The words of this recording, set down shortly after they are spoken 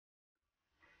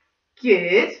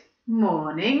Good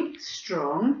morning,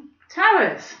 strong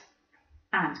towers.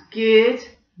 And good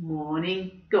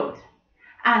morning, God.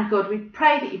 And God, we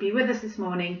pray that you be with us this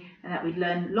morning and that we'd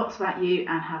learn lots about you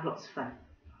and have lots of fun.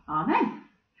 Amen.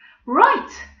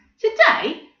 Right,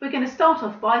 today we're going to start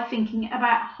off by thinking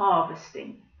about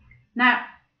harvesting. Now,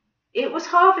 it was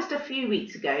harvest a few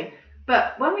weeks ago,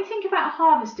 but when we think about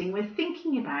harvesting, we're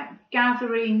thinking about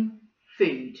gathering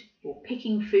food or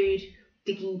picking food,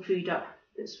 digging food up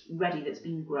that's ready, that's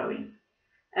been growing.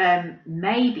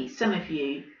 Maybe some of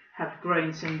you have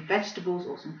grown some vegetables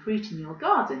or some fruit in your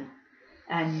garden,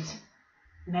 and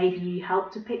maybe you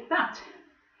help to pick that.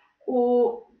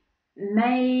 Or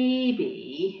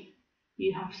maybe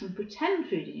you have some pretend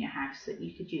food in your house that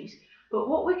you could use. But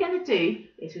what we're going to do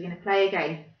is we're going to play a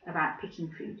game about picking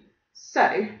food.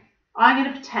 So I'm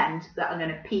going to pretend that I'm going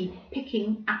to be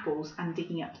picking apples and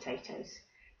digging up potatoes.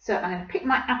 So I'm going to pick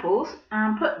my apples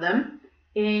and put them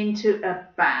into a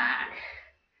bag.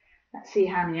 Let's see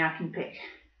how many I can pick.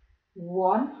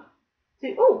 1,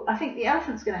 2. Oh, I think the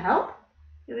elephant's going to help.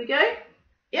 Here we go.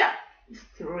 Yep,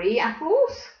 3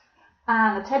 apples.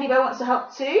 And the teddy bear wants to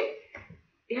help too.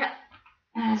 Yep,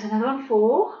 there's another one.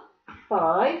 4,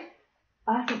 5.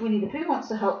 I think Winnie the Pooh wants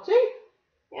to help too.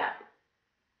 Yep,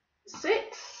 6.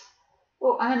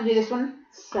 Oh, I'm going to do this one.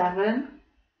 7.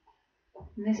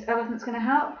 And this elephant's going to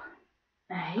help.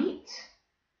 8.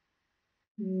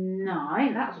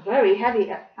 9. That was a very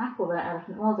heavy apple there,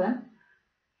 elephant. Well done.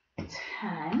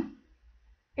 10.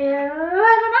 11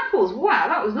 apples. Wow,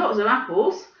 that was lots of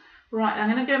apples. Right,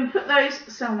 I'm going to go and put those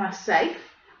somewhere safe,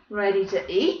 ready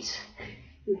to eat.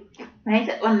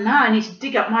 Well, now I need to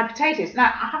dig up my potatoes. Now,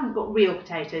 I haven't got real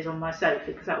potatoes on my sofa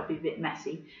because that would be a bit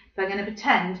messy. So I'm going to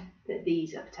pretend that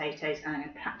these are potatoes and I'm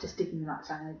going to practice digging them up.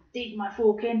 So I'm going to dig my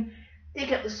fork in,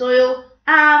 dig up the soil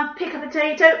and pick a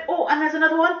potato. Oh, and there's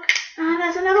another one. And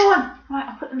there's another one. Right,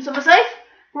 I'll put them somewhere safe.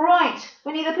 Right,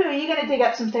 Winnie the Pooh, are you going to dig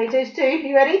up some potatoes too? Are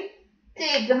you ready?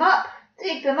 Dig them up.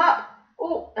 Dig them up.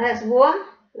 Oh, there's one.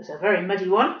 It's a very muddy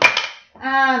one.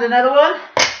 And another one.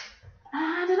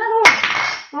 And another one.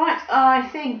 Right, I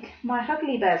think my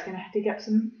Huggly Bear's going to dig up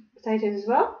some potatoes as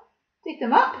well. Dig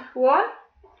them up. 1,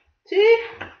 2,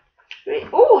 3.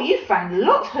 Oh, you found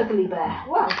lots, Huggly Bear.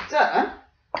 Well done.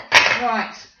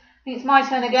 Right, I think it's my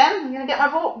turn again. I'm going to get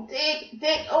my fork. Dig,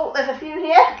 dig. Oh, there's a few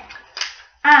here.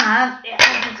 And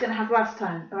it's going to have last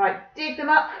time. All right, dig them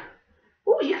up.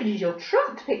 Oh, you could use your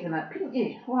trunk to pick them up, couldn't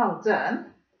you? Well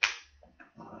done.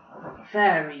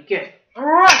 Very good. All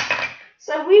right.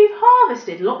 So we've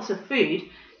harvested lots of food.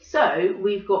 So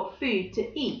we've got food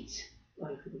to eat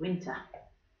over the winter.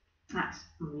 That's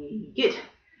really good.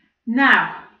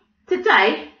 Now,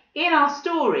 today in our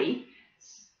story,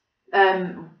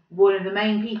 one of the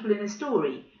main people in the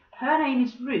story, her name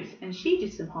is Ruth, and she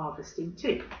did some harvesting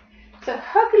too. So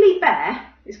Huggly Bear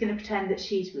is going to pretend that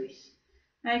she's Ruth.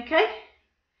 Okay?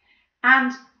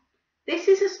 And this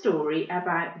is a story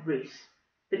about Ruth.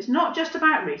 But it's not just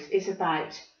about Ruth, it's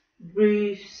about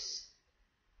Ruth's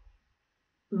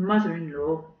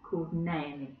mother-in-law called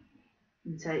Naomi.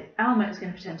 And so Alma is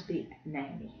going to pretend to be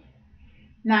Naomi.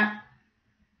 Now,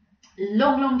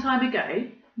 long, long time ago,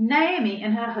 Naomi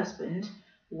and her husband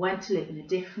went to live in a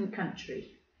different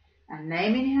country. And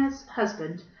Naomi and her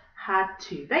husband had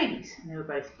 2 babies, and they were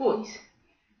both boys.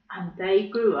 And they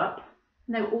grew up,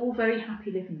 and they were all very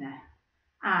happy living there.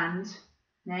 And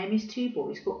Naomi's 2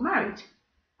 boys got married.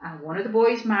 And one of the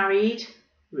boys married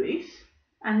Ruth,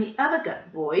 and the other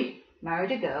boy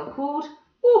married a girl called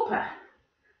Orpah.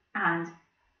 And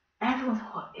everyone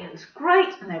thought it was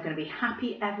great, and they were going to be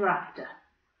happy ever after.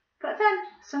 But then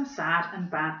some sad and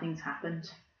bad things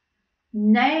happened.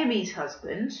 Naomi's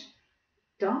husband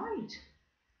died.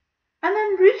 And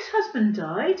then Ruth's husband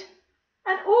died,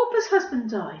 and Orpah's husband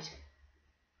died.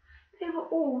 They were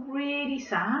all really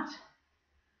sad.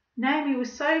 Naomi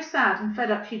was so sad and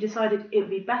fed up, she decided it would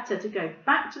be better to go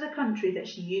back to the country that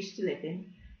she used to live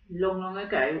in long, long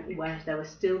ago, where there were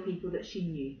still people that she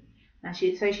knew. And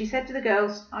so she said to the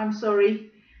girls, I'm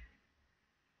sorry,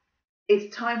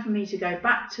 it's time for me to go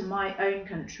back to my own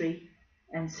country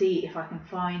and see if I can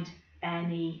find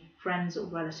any friends or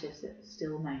relatives that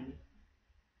still know me.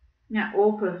 Now,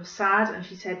 Orpah was sad and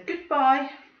she said goodbye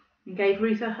and gave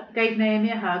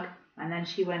Naomi a hug, and then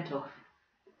she went off.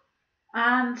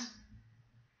 And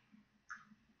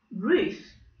Ruth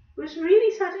was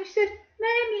really sad and she said,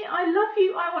 Naomi, I love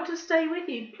you, I want to stay with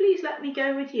you, please let me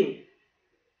go with you.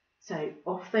 So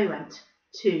off they went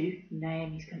to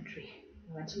Naomi's country.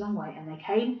 They went a long way and they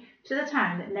came to the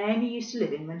town that Naomi used to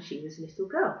live in when she was a little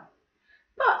girl.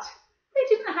 But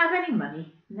they didn't have any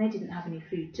money and they didn't have any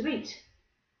food to eat.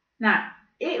 Now,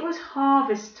 it was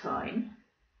harvest time,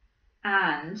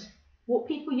 and what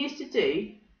people used to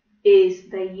do is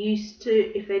they used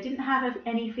to, if they didn't have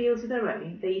any fields of their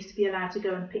own, they used to be allowed to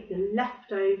go and pick the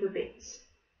leftover bits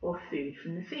of food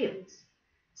from the fields.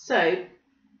 So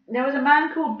there was a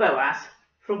man called Boaz,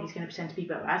 Froggy's going to pretend to be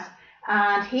Boaz,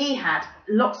 and he had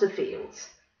lots of fields.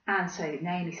 And so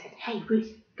Naomi said, hey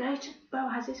Ruth, go to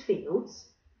Boaz's fields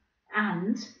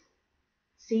and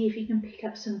see if you can pick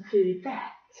up some food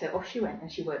there. So off she went,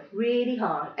 and she worked really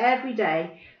hard every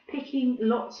day, picking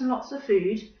lots and lots of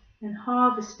food and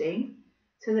harvesting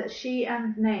so that she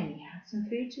and Naomi had some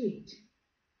food to eat.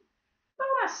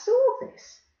 Boaz saw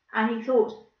this and he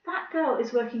thought, that girl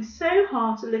is working so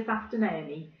hard to look after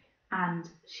Naomi, and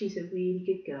she's a really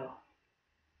good girl.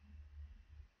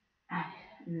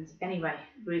 And anyway,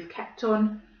 Ruth kept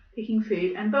on picking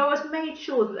food, and Boaz made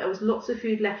sure that there was lots of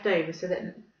food left over so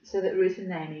that Ruth and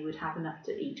Naomi would have enough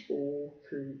to eat all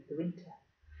through the winter.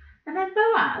 And then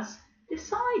Boaz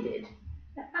decided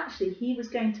that actually he was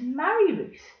going to marry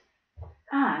Ruth,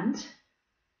 and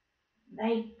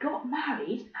they got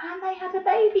married and they had a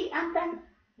baby, and then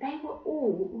they were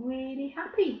all really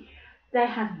happy. They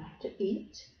had enough to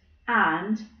eat,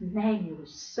 and Naomi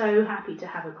was so happy to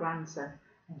have a grandson,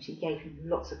 and she gave him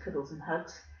lots of cuddles and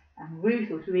hugs. And Ruth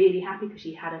was really happy because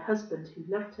she had a husband who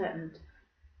loved her, and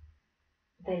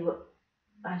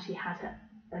she had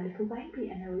a little baby,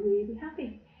 and they were really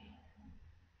happy.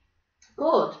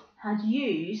 God had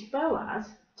used Boaz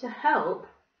to help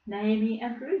Naomi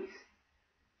and Ruth.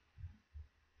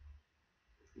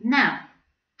 Now,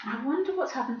 I wonder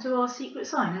what's happened to our secret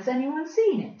sign. Has anyone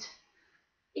seen it?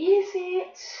 Can't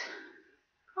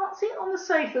see it on the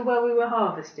sofa where we were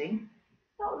harvesting.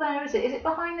 Not there, is it? Is it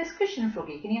behind this cushion,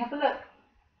 Froggy? Can you have a look?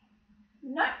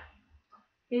 No.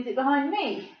 Is it behind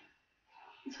me?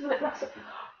 Let's have a look.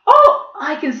 Oh,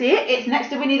 I can see it. It's next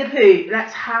to Winnie the Pooh.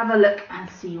 Let's have a look and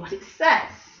see what it says.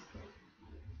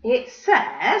 It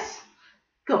says,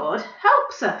 God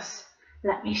helps us.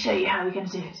 Let me show you how we're going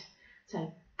to do it.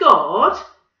 So, God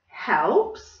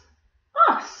helps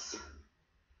us.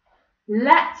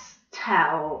 Let's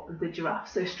tell the giraffe.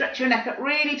 So stretch your neck up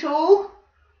really tall.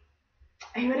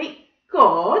 Are you ready?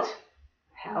 God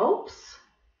helps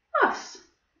us.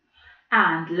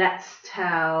 And let's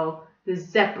tell the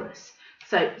zebras.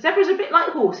 So zebras are a bit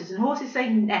like horses, and horses say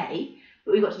neigh,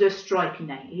 but we've got to do a stripy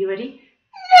neigh. Are you ready?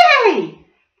 Neigh!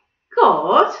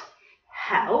 God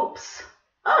helps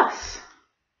us.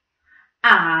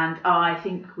 And I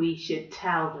think we should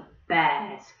tell the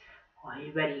bears. Are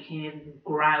you ready? You can hear the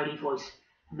growly voice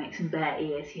and make some bear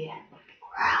ears here.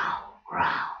 Growl,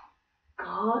 growl.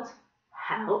 God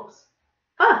helps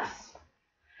us.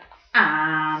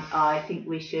 And I think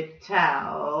we should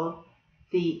tell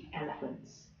the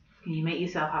elephants. Can you make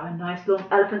yourself have a nice long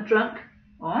elephant trunk?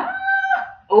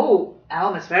 Oh,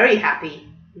 Elmer's very happy.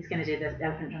 He's going to do the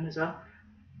elephant trunk as well.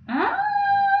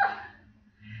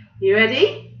 You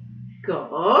ready?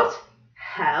 God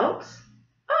helps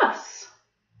us.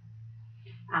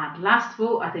 And last of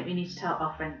all, I think we need to tell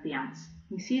our friends the ants.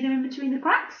 Can you see them in between the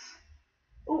cracks?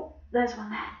 Oh, there's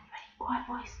one there. Ready? Quiet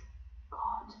voice.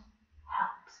 God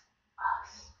helps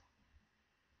us.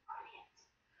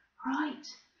 Brilliant. Right.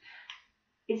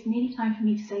 It's nearly time for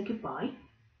me to say goodbye,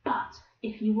 but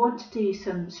if you want to do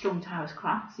some Strong Towers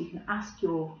crafts, you can ask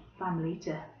your family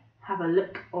to have a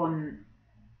look on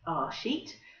our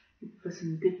sheet for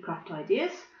some good craft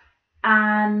ideas,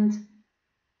 and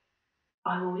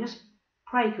I will just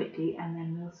pray quickly and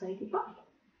then we'll say goodbye.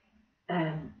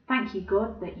 Thank you,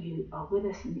 God, that you are with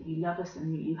us and that you love us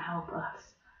and that you help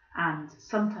us, and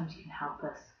sometimes you can help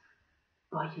us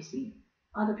by using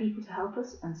other people to help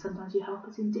us, and sometimes you help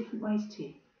us in different ways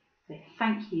too. So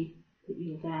thank you that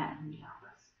you are there and you help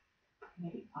us.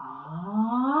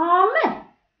 Amen.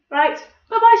 Right,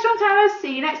 bye bye Strong Towers,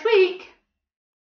 see you next week.